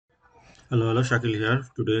Hello, Shakil here.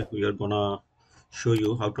 Today we are gonna show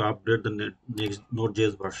you how to upgrade the next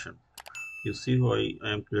Node.js version. You see why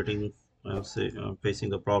I am creating, facing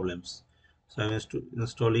the problems. So I am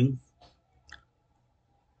installing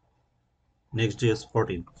Next.js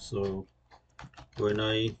 14. So when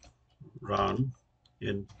I run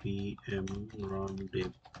npm run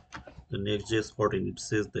dev the Next.js 14, it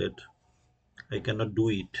says that I cannot do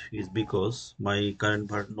it is because my current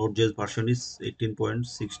Node.js version is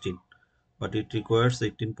 18.16, but it requires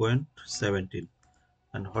 18.17.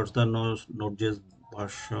 And what's the Node.js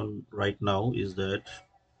version right now is that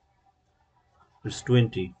it's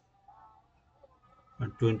 20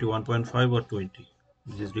 and 21.5 or 20.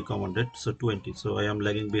 This is recommended, so 20. So I am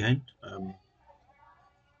lagging behind. I'm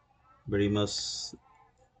very much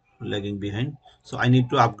lagging behind. So I need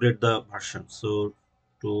to upgrade the version. So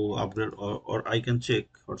to upgrade, or I can check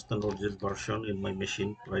what's the Node.js version in my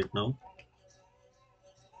machine right now.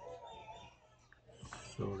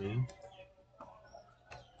 Sorry,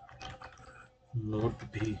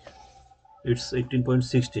 Node B. It's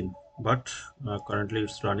 18.16, but currently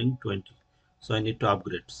it's running 20. So I need to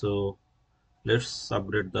upgrade. So let's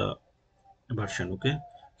upgrade the version. Okay,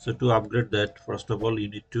 so to upgrade that, first of all you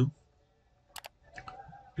need to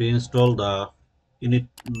reinstall the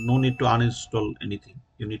no need to uninstall anything.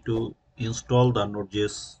 You need to install the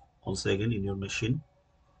Node.js once again in your machine.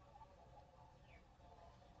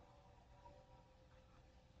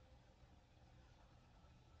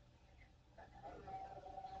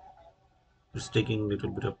 It's taking a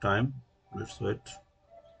little bit of time. Let's wait.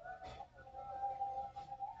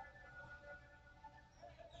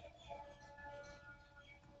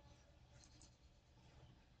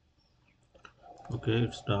 Okay,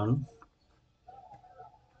 it's done.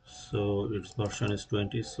 So its version is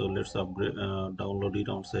 20, so let's upgrade, download it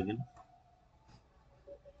once again.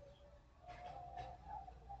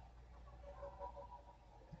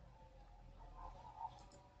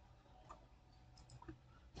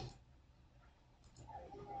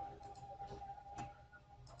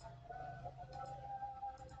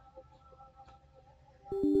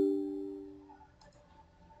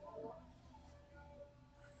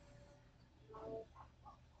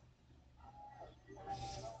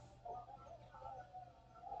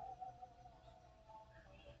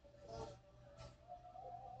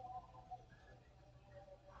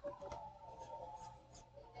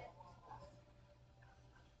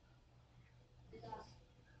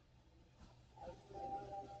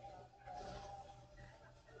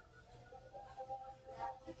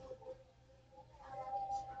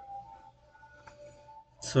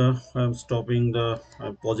 So I'm pausing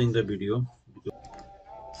the video.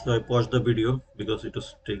 So I paused the video because it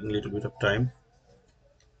was taking a little bit of time.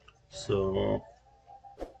 So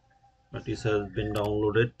but this has been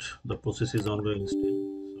downloaded. The process is ongoing still.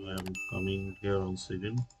 So I am coming here once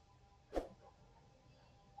again.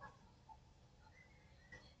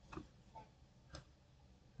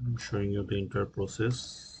 I'm showing you the entire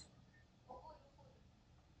process.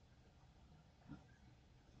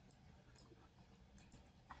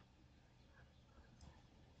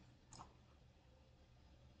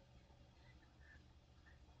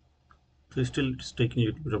 So still it's taking a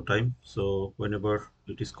little bit of time. So whenever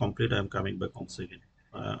it is complete, I am coming back once again.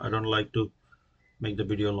 I don't like to make the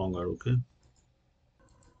video longer. Okay.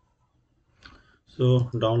 So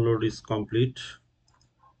download is complete.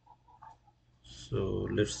 So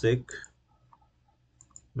let's check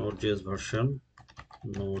Node.js version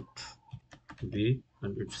Node B,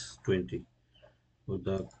 and it's 20 with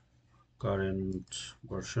the current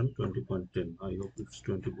version 20.10. I hope it's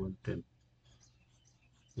 20.10.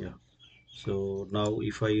 Yeah. So now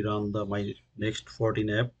if I run my next 14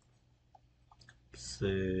 app,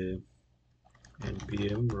 say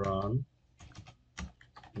npm run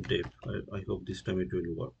dev. I hope this time it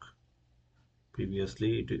will work.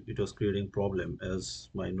 Previously it was creating problem as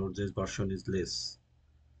my Node.js version is less.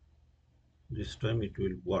 This time it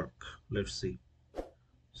will work. Let's see.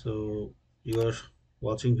 So you are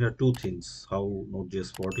watching here two things: how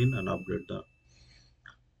Node.js 14 and upgrade the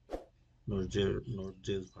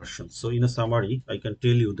Node.js version. So in a summary, I can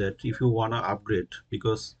tell you that if you wanna upgrade,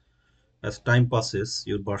 because as time passes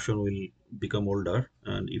your version will become older,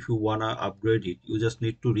 and if you wanna upgrade it, you just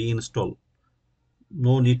need to reinstall.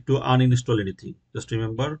 No need to uninstall anything. Just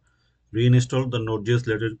remember, reinstall the Node.js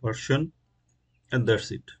latest version, and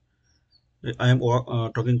that's it. I am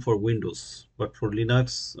talking for Windows, but for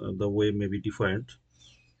Linux the way may be different.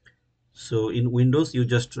 So in Windows you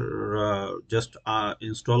just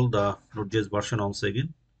install the Node.js version once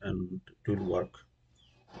again and it will work.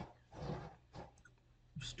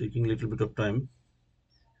 It's taking a little bit of time.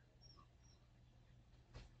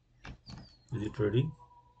 Is it ready?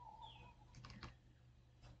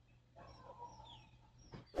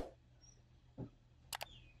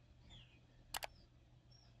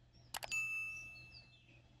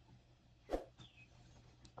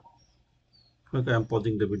 Okay, I'm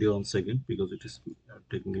pausing the video once again because it is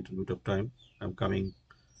taking a little bit of time. I'm coming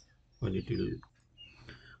when it will.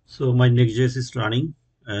 So my Next.js is running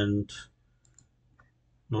and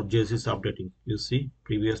Node.js is updating. You see,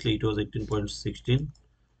 previously it was 18.16.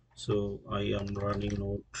 So I am running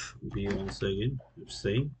Node B once again. It's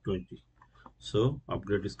saying 20. So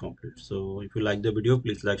upgrade is complete. So if you like the video,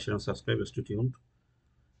 please like, share, and subscribe. Stay tuned.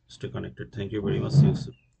 Stay connected. Thank you very much. See you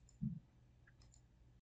soon.